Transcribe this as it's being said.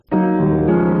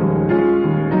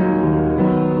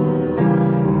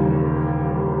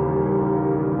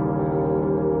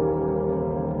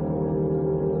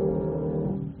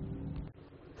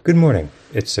Good morning.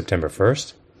 It's September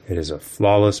 1st. It is a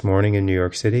flawless morning in New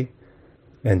York City,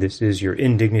 and this is your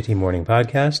Indignity Morning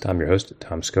Podcast. I'm your host,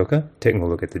 Tom Skoka, taking a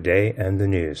look at the day and the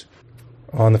news.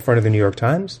 On the front of the New York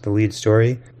Times, the lead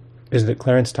story is that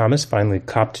Clarence Thomas finally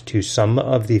copped to some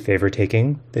of the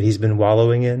favor-taking that he's been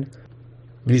wallowing in,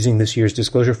 using this year's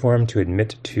disclosure form to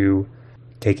admit to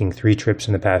taking 3 trips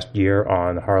in the past year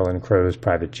on Harlan Crow's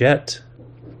private jet.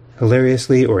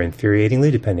 Hilariously or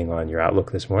infuriatingly, depending on your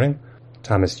outlook this morning,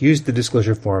 Thomas used the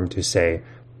disclosure form to say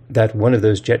that one of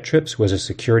those jet trips was a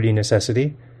security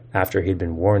necessity after he'd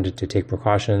been warned to take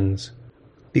precautions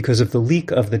because of the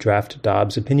leak of the draft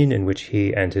Dobbs opinion in which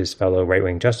he and his fellow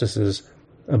right-wing justices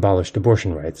abolished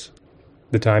abortion rights.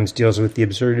 The Times deals with the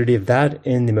absurdity of that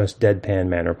in the most deadpan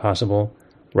manner possible,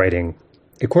 writing,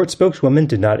 "A court spokeswoman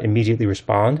did not immediately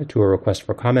respond to a request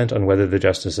for comment on whether the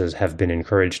justices have been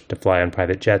encouraged to fly on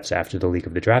private jets after the leak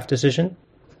of the draft decision.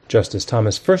 Justice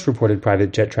Thomas first reported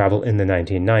private jet travel in the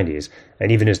 1990s,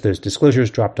 and even as those disclosures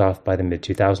dropped off by the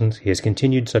mid-2000s, he has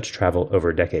continued such travel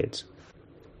over decades.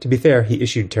 To be fair, he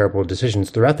issued terrible decisions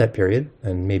throughout that period,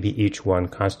 and maybe each one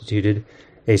constituted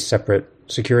a separate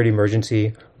security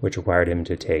emergency which required him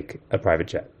to take a private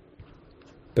jet."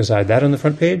 Beside that on the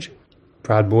front page,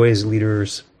 Proud Boys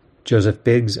leaders Joseph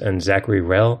Biggs and Zachary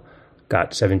Rell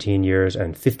got 17 years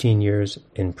and 15 years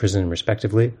in prison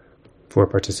respectively for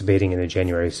participating in the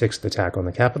January 6th attack on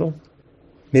the Capitol.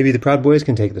 Maybe the Proud Boys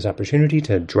can take this opportunity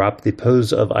to drop the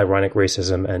pose of ironic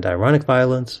racism and ironic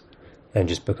violence and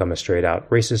just become a straight-out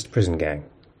racist prison gang,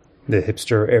 the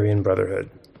hipster Aryan Brotherhood.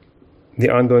 The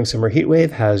ongoing summer heat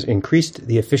wave has increased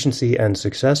the efficiency and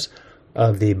success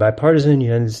of the bipartisan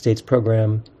United States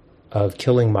program of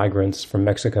killing migrants from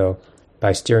Mexico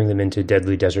by steering them into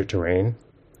deadly desert terrain.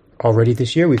 Already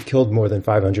this year, we've killed more than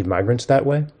 500 migrants that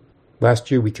way.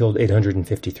 Last year, we killed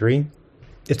 853.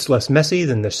 It's less messy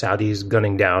than the Saudis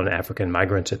gunning down African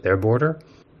migrants at their border,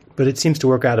 but it seems to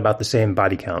work out about the same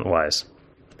body count-wise.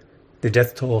 The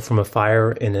death toll from a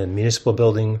fire in a municipal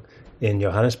building in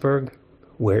Johannesburg,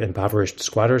 where impoverished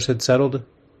squatters had settled,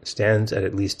 stands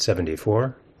at least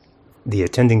 74. The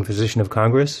attending physician of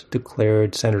Congress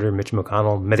declared Senator Mitch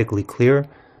McConnell medically clear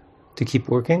to keep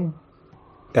working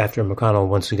after McConnell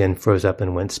once again froze up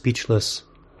and went speechless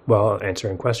while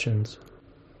answering questions.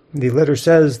 The letter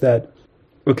says that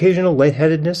occasional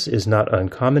lightheadedness is not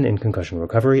uncommon in concussion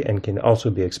recovery and can also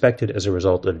be expected as a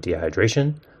result of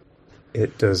dehydration.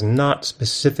 It does not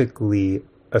specifically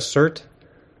assert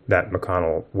that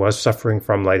McConnell was suffering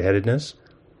from lightheadedness,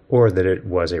 or that it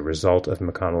was a result of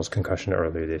McConnell's concussion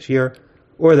earlier this year,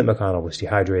 or that McConnell was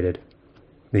dehydrated.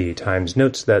 The Times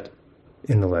notes that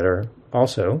in the letter,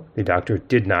 also, the doctor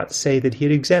did not say that he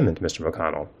had examined Mr.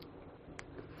 McConnell.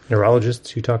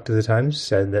 Neurologists who talked to the Times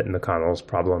said that McConnell's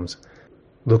problems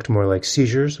looked more like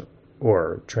seizures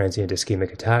or transient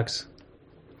ischemic attacks,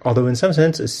 although in some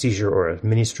sense a seizure or a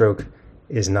mini-stroke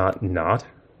is not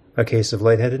a case of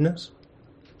lightheadedness.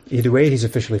 Either way, he's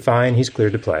officially fine. He's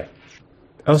cleared to play.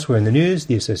 Elsewhere in the news,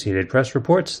 the Associated Press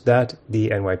reports that the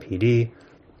NYPD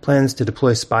plans to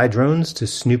deploy spy drones to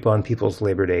snoop on people's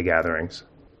Labor Day gatherings.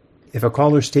 If a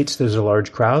caller states there's a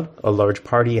large crowd, a large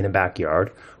party in a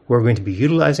backyard, we're going to be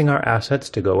utilizing our assets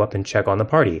to go up and check on the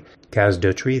party, Kaz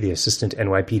Dotry, the assistant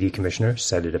NYPD commissioner,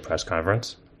 said at a press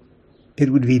conference. It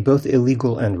would be both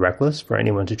illegal and reckless for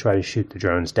anyone to try to shoot the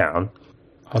drones down,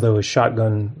 although a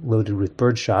shotgun loaded with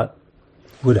birdshot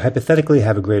would hypothetically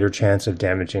have a greater chance of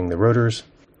damaging the rotors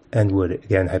and would,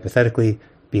 again, hypothetically,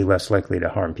 be less likely to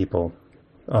harm people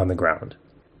on the ground.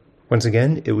 Once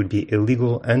again, it would be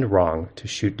illegal and wrong to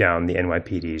shoot down the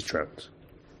NYPD's drones.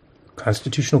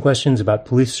 Constitutional questions about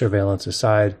police surveillance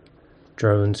aside,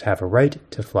 drones have a right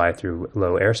to fly through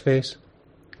low airspace.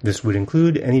 This would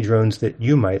include any drones that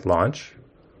you might launch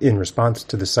in response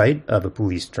to the sight of a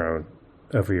police drone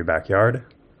over your backyard,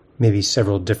 maybe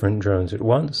several different drones at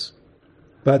once,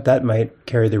 but that might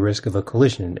carry the risk of a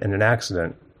collision and an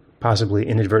accident, possibly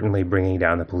inadvertently bringing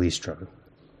down the police drone,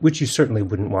 which you certainly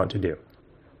wouldn't want to do.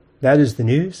 That is the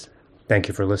news. Thank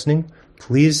you for listening.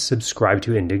 Please subscribe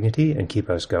to Indignity and keep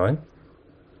us going.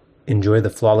 Enjoy the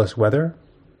flawless weather.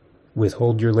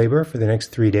 Withhold your labor for the next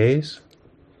 3 days.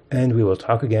 And we will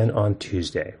talk again on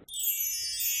Tuesday.